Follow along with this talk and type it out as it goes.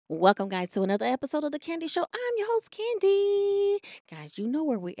Welcome, guys, to another episode of The Candy Show. I'm your host, Candy. Guys, you know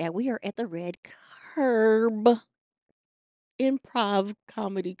where we're at. We are at the Red Curb Improv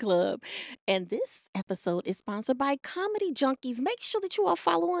Comedy Club. And this episode is sponsored by Comedy Junkies. Make sure that you are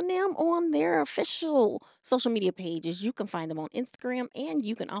following them on their official social media pages. You can find them on Instagram and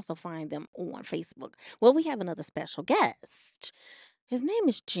you can also find them on Facebook. Well, we have another special guest. His name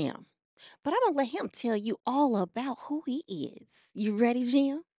is Jim, but I'm going to let him tell you all about who he is. You ready,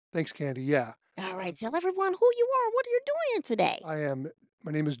 Jim? Thanks, Candy. Yeah. All right, tell everyone who you are, what you're doing today.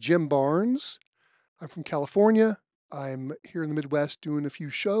 My name is Jim Barnes. I'm from California. I'm here in the Midwest doing a few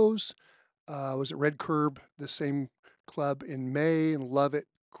shows. I was at Red Curb, the same club in May, and love it.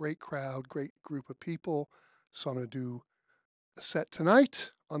 Great crowd, great group of people. So I'm going to do a set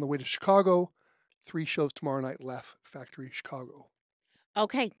tonight on the way to Chicago. 3 shows tomorrow night, Laugh Factory, Chicago.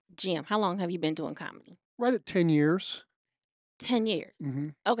 Okay, Jim, how long have you been doing comedy? Right at 10 years. 10 years. hmm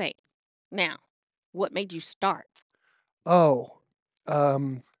Okay, now, what made you start? Oh,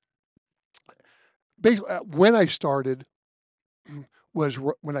 um, basically, when I started was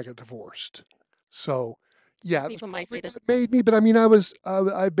when I got divorced. So, Some yeah, it was people might probably say this. what made me. But I mean,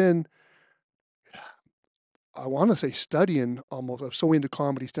 I've been, I want to say studying almost. I was so into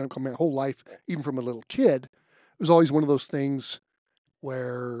comedy, stand-up comedy my whole life, even from a little kid. It was always one of those things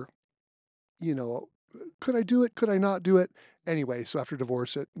where, you know, could I do it? Could I not do it? Anyway, so after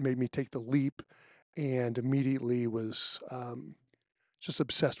divorce, it made me take the leap, and immediately was just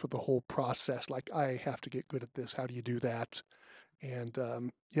obsessed with the whole process. Like, I have to get good at this. How do you do that? And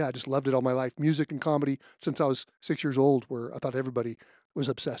yeah, I just loved it all my life. Music and comedy since I was 6 years old, where I thought everybody was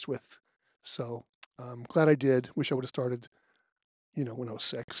obsessed with. So glad I did. Wish I would have started, when I was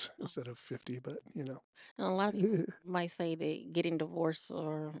 6 instead of 50. But A lot of people might say that getting divorced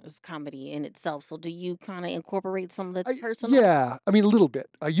or is comedy in itself. So, do you kind of incorporate some of the personal? yeah, I mean a little bit.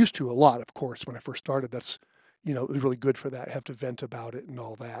 I used to a lot, of course, when I first started. That's it was really good for that. Have to vent about it and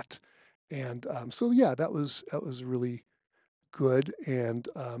all that. And so yeah, that was really good. And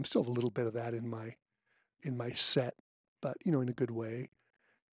still have a little bit of that in my set, but in a good way.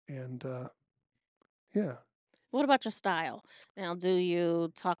 And yeah. What about your style? Now, do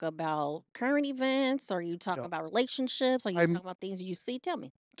you talk about current events? Are you talking No, about relationships? Are you I'm talking about things you see? Tell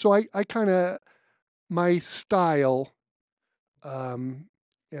me. so I kind of my style, um,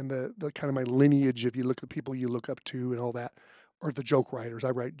 and the kind of my lineage. If you look at the people you look up to and all that, are the joke writers. I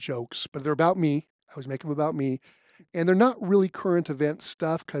write jokes, but they're about me. I always make them about me, and they're not really current event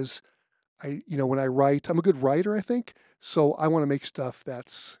stuff because when I write, I'm a good writer, I think. So I want to make stuff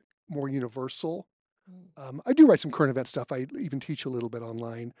that's more universal. Mm. I do write some current event stuff. I even teach a little bit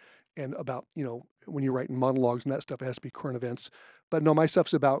online and about, when you're writing monologues and that stuff, it has to be current events. But no, my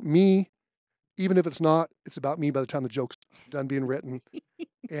stuff's about me. Even if it's not, it's about me by the time the joke's done being written.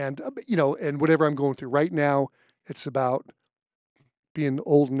 And, and whatever I'm going through right now, it's about being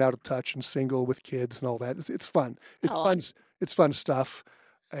old and out of touch and single with kids and all that. It's fun. It's Oh, fun. It's fun stuff.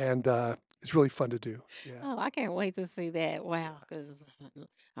 And it's really fun to do. Yeah. I can't wait to see that. Wow, because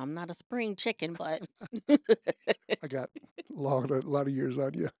I'm not a spring chicken, but I got a lot of years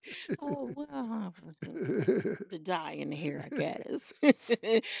on you. oh well, to die in here, I guess.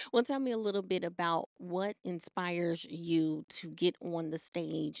 Well, tell me a little bit about what inspires you to get on the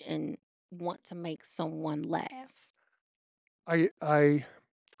stage and want to make someone laugh. I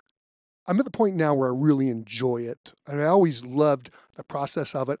I'm at the point now where I really enjoy it. And I always loved the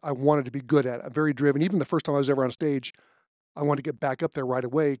process of it. I wanted to be good at it. I'm very driven. Even the first time I was ever on stage, I wanted to get back up there right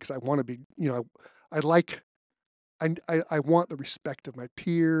away because I want to be, I like, I want the respect of my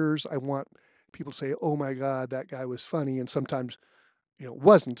peers. I want people to say, oh my God, that guy was funny. And sometimes,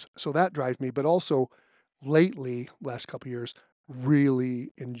 wasn't. So that drives me. But also lately, last couple of years, really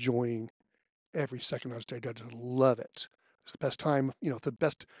enjoying every second on stage. I just love it. It's the best time, the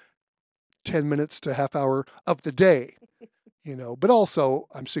best 10 minutes to half hour of the day, but also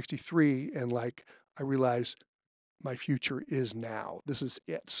I'm 63 and like I realize my future is now. This is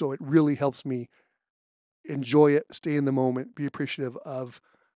it. So it really helps me enjoy it, stay in the moment, be appreciative of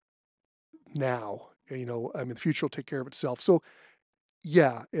now. I mean, the future will take care of itself. So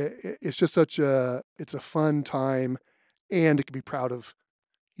yeah, it's just it's a fun time and it can be proud of,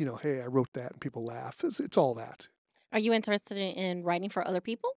 hey, I wrote that and people laugh. It's all that. Are you interested in writing for other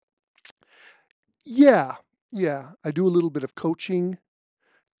people? Yeah. Yeah. I do a little bit of coaching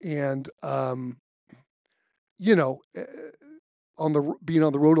and, you know, eh, being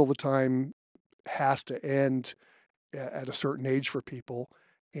on the road all the time has to end at a certain age for people,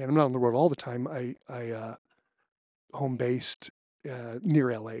 and I'm not on the road all the time. I home based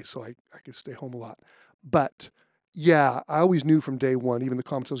near LA, so I can stay home a lot. But Yeah, I always knew from day one, even the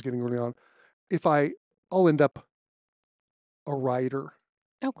comments I was getting early on, if I'll end up a writer,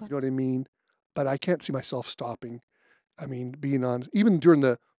 you Okay. know what I mean? But I can't see myself stopping. I mean, being on even during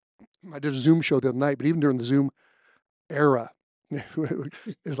the I did a Zoom show the other night, but even during the Zoom era,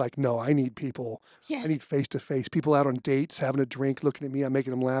 it's like, no, I need people. I need Yes. face to face, people out on dates, having a drink, looking at me, I'm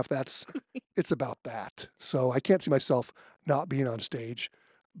making them laugh. It's about that. So I can't see myself not being on stage,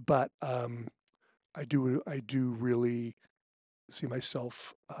 but I do really see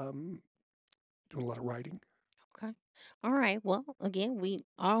myself doing a lot of writing. Okay. All right. Well, again, we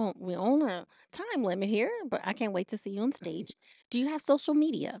own a time limit here, but I can't wait to see you on stage. Do you have social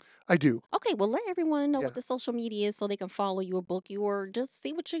media? I do. Okay, well, let everyone know Yeah. what the social media is so they can follow you or book you or just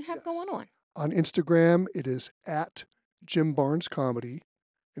see what you have going Yes. on. On Instagram, it is at Jim Barnes Comedy,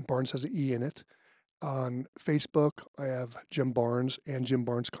 and Barnes has an E in it. On Facebook, I have Jim Barnes and Jim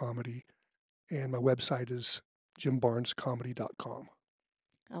Barnes Comedy, and my website is jimbarnescomedy.com.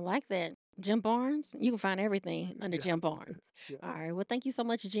 I like that. Jim Barnes, you can find everything under Yeah. Jim Barnes. Yeah. All right. Well, thank you so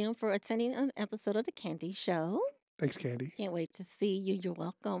much, Jim, for attending an episode of The Candy Show. Thanks, Candy. Can't wait to see you. You're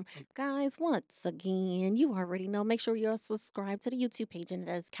welcome. Oh, Guys, once again, you already know. Make sure you're subscribed to the YouTube page, and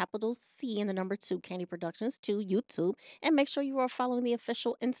that is capital C and the number two, Candy Productions to YouTube. And make sure you are following the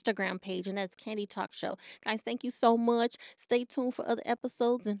official Instagram page, and that's Candy Talk Show. Guys, thank you so much. Stay tuned for other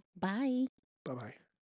episodes, and bye. bye bye.